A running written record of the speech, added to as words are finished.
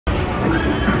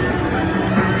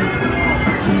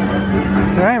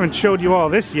I haven't showed you all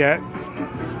this yet,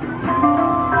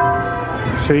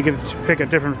 so you can pick a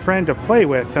different friend to play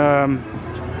with. I'm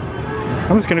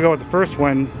just gonna go with the first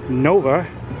one, Nova.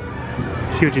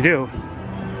 See what you do.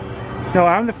 No,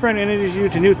 I'm the friend who introduces you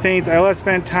to new things. I love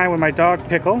spending time with my dog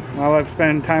Pickle. I love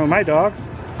spending time with my dogs.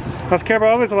 Let's care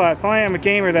about others a lot. Finally, I'm a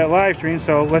gamer that live streams,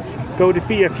 so let's go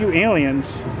defeat a few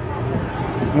aliens.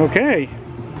 Okay.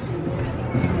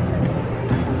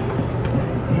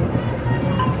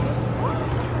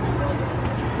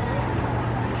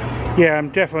 Yeah, I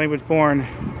definitely was born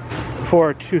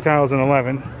before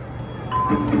 2011.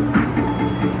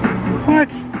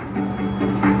 What?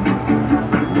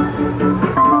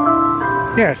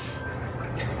 Yes.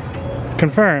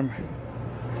 Confirm.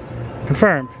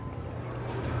 Confirm.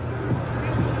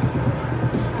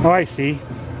 Oh, I see.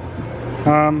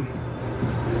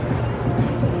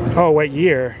 Oh, what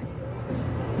year?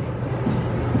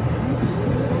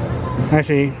 I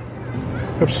see.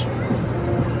 Oops.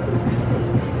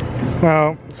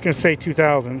 Well, it's gonna say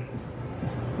 2000.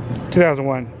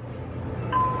 2001.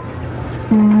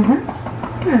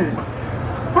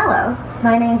 Hello,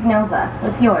 my name's Nova.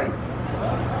 What's yours?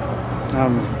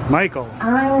 Michael.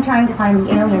 I'm trying to find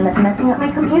the alien that's messing up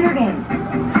my computer games.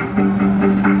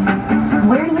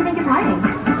 Where do you think it's hiding?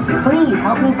 Please,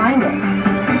 help me find it.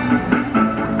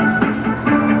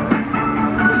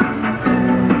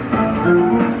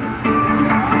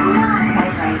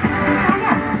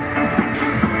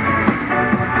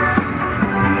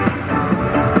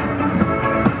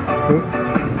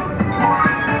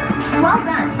 Well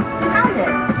done. You found it.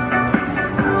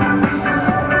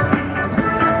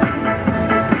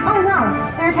 Oh no,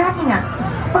 they're attacking us.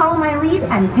 Follow my lead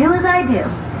and do as I do.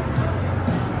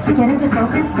 Get into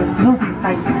focus and you can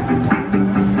fight them.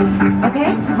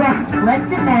 Okay, ready. Let's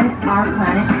defend our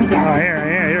planet together. Oh,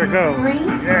 here it goes. 3, 2,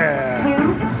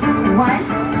 1,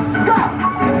 go!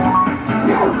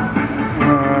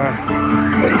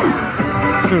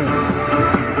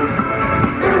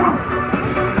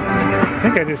 I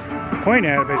think I just point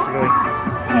at it, basically.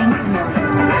 Thanks, Millie.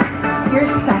 You're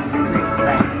such a great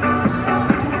friend.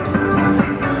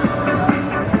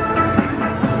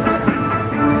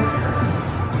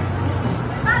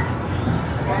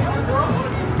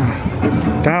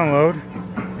 Download.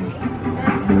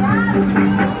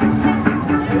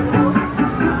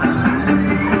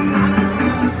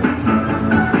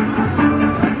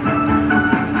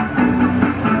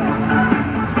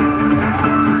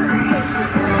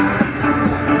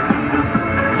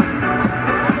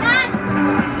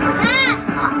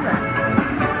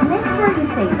 Make sure you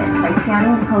save it by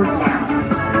scanning the code now.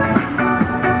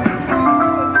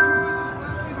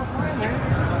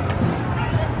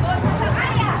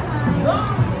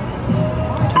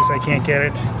 In case I can't get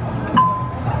it.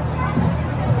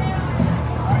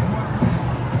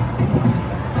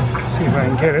 See if I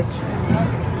can get it.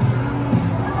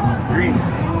 Green.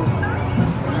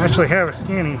 I actually have a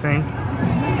scanning thing.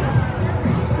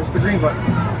 What's the green button?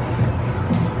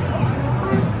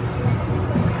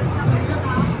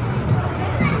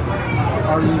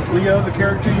 Is Leo the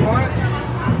character you want?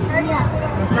 Yeah.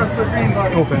 Press the green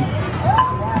button. Open.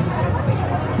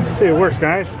 See, it works,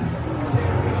 guys.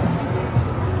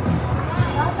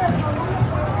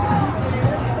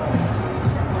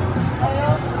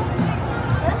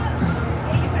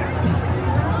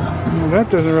 Well, that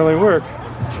doesn't really work.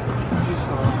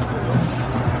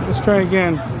 Let's try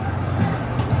again.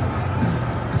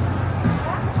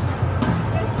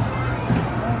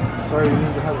 Sorry, you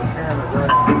need to have a camera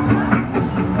right.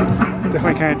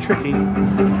 Definitely kind of tricky.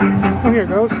 Oh, here it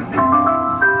goes.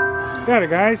 Got it,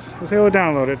 guys. Let's able to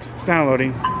download it. It's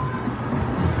downloading.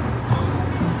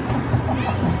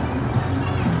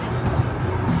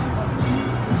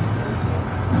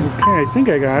 Okay, I think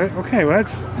I got it. Okay, well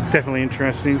that's definitely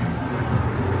interesting.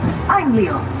 I'm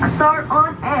Leo, a star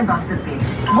on and off the beach.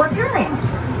 What's your name?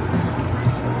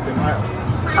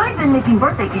 I've been making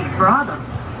birthday cakes for Autumn.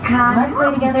 Let's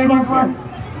play together again soon.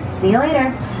 See you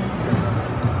later.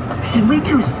 Should we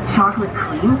choose chocolate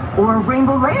cream or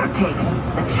rainbow layer cake?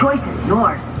 The choice is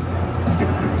yours.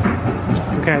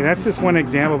 Okay, that's just one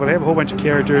example, but I have a whole bunch of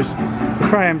characters. There's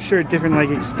probably, I'm sure, different like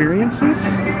experiences.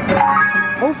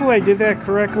 Hopefully I did that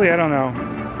correctly. I don't know.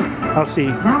 I'll see.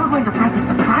 Now we're going to practice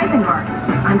surprising her.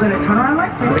 I'm going to turn on my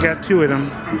switch. I got 2 of them.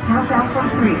 And count down from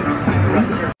 3.